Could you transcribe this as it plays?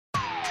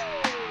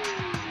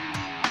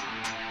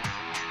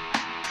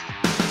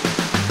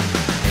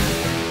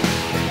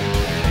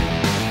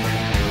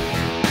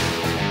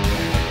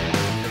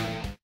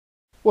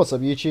What's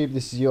up YouTube,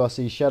 this is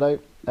URC Shadow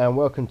and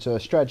welcome to a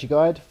strategy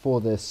guide for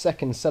the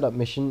second setup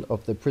mission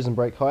of the Prison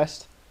Break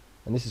Heist,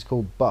 and this is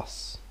called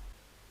Bus.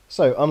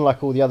 So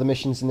unlike all the other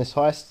missions in this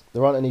heist,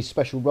 there aren't any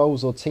special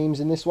roles or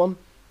teams in this one.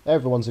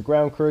 Everyone's a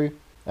ground crew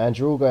and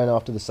you're all going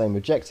after the same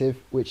objective,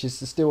 which is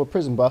to steal a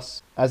prison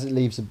bus as it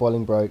leaves the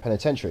Bolingbroke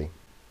penitentiary.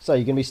 So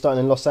you're going to be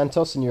starting in Los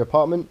Santos in your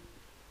apartment.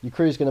 Your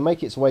crew is going to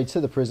make its way to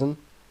the prison,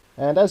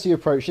 and as you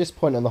approach this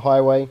point on the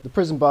highway, the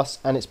prison bus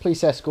and its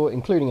police escort,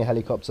 including a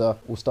helicopter,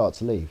 will start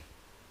to leave.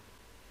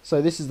 So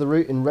this is the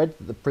route in red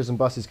that the prison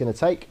bus is going to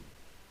take.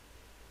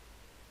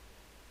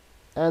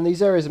 And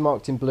these areas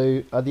marked in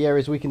blue are the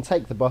areas we can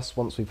take the bus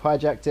once we've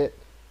hijacked it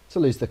to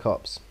lose the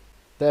cops.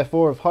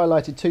 Therefore, I've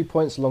highlighted 2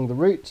 points along the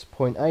route,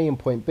 point A and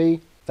point B,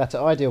 that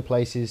are ideal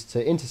places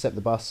to intercept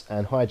the bus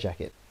and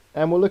hijack it.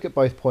 And we'll look at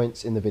both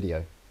points in the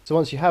video. So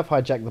once you have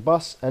hijacked the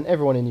bus and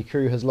everyone in your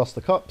crew has lost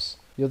the cops,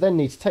 you'll then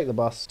need to take the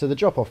bus to the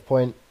drop-off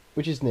point,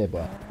 which is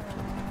nearby.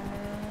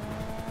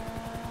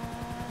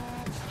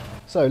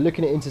 So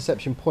looking at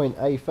interception point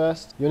A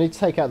first, you'll need to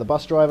take out the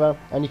bus driver,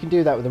 and you can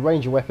do that with a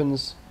range of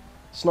weapons.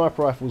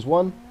 Sniper rifle's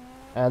one,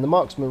 and the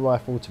marksman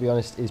rifle, to be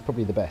honest, is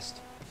probably the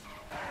best.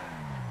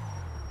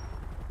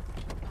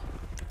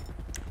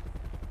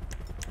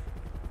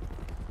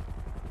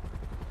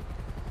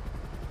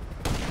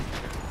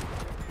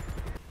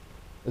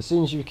 As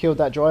soon as you've killed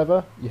that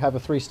driver, you have a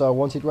 3-star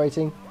wanted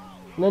rating,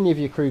 and any of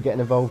your crew getting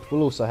involved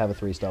will also have a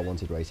 3-star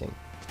wanted rating.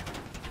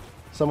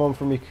 Someone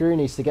from your crew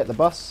needs to get the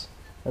bus,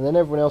 and then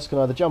everyone else can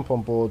either jump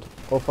on board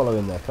or follow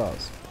in their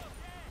cars.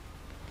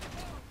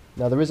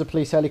 Now there is a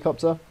police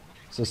helicopter,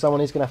 so someone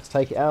is going to have to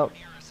take it out.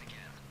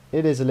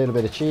 It is a little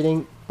bit of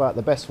cheating, but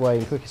the best way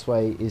and quickest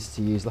way is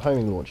to use the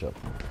homing launcher.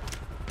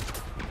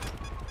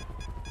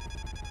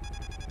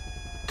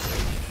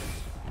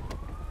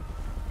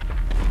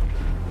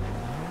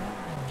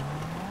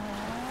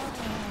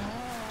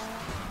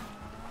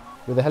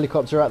 With the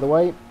helicopter out the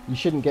way, you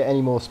shouldn't get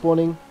any more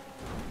spawning.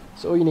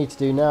 So all you need to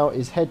do now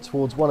is head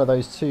towards one of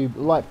those 2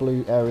 light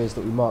blue areas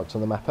that we marked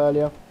on the map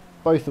earlier,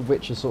 both of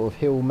which are sort of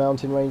hill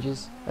mountain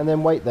ranges, and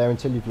then wait there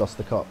until you've lost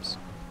the cops.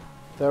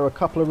 There are a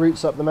couple of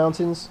routes up the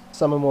mountains,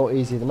 some are more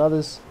easy than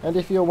others, and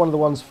if you're one of the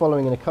ones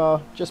following in a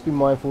car, just be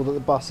mindful that the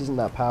bus isn't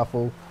that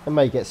powerful and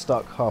may get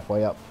stuck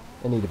halfway up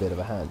and need a bit of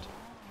a hand.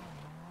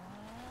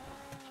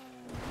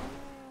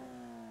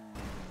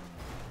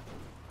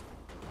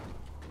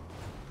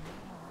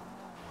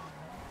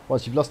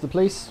 Once you've lost the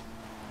police,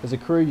 as a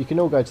crew you can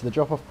all go to the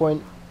drop-off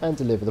point and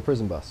deliver the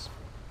prison bus.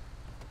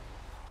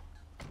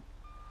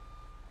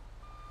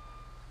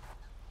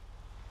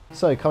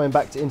 So coming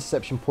back to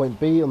interception point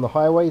B on the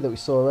highway that we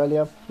saw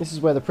earlier, this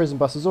is where the prison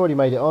bus has already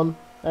made it on,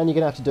 and you're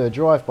going to have to do a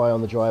drive-by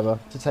on the driver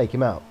to take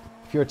him out.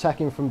 If you're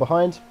attacking from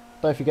behind,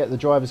 don't forget the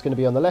driver's going to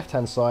be on the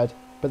left-hand side,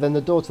 but then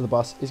the door to the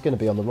bus is going to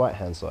be on the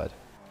right-hand side.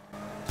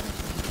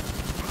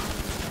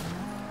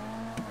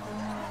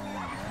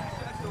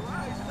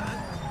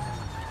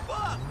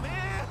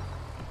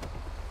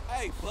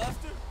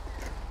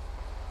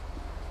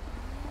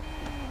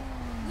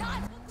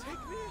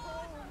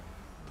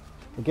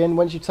 Again,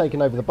 once you've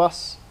taken over the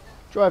bus,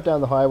 drive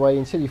down the highway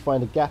until you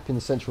find a gap in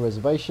the central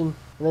reservation,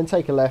 and then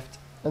take a left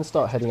and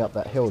start heading up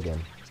that hill again.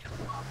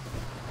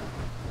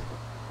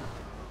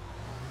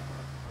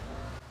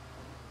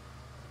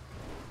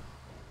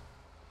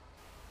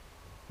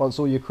 Once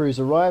all your crew's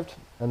arrived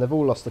and they've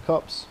all lost the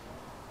cops,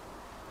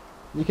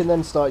 you can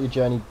then start your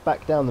journey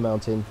back down the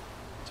mountain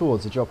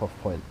towards the drop-off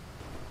point.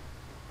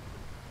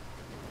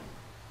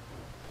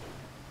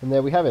 And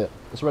there we have it.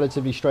 It's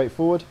relatively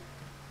straightforward.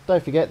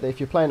 Don't forget that if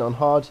you're playing it on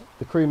hard,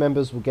 the crew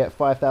members will get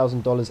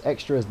 $5,000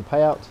 extra as the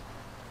payout,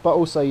 but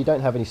also you don't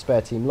have any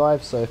spare team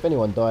lives, so if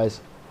anyone dies,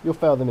 you'll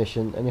fail the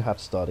mission and you'll have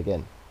to start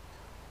again.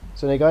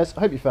 So there guys, I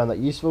hope you found that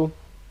useful.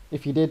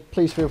 If you did,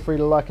 please feel free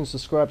to like and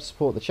subscribe to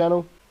support the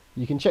channel.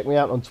 You can check me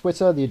out on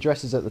Twitter, the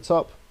address is at the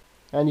top,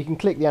 and you can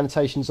click the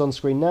annotations on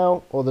screen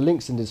now or the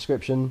links in the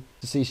description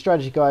to see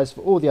strategy guides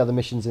for all the other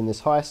missions in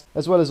this heist,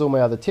 as well as all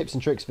my other tips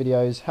and tricks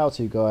videos,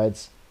 how-to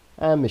guides,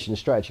 and mission and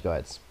strategy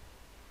guides.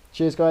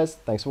 Cheers guys,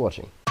 thanks for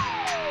watching.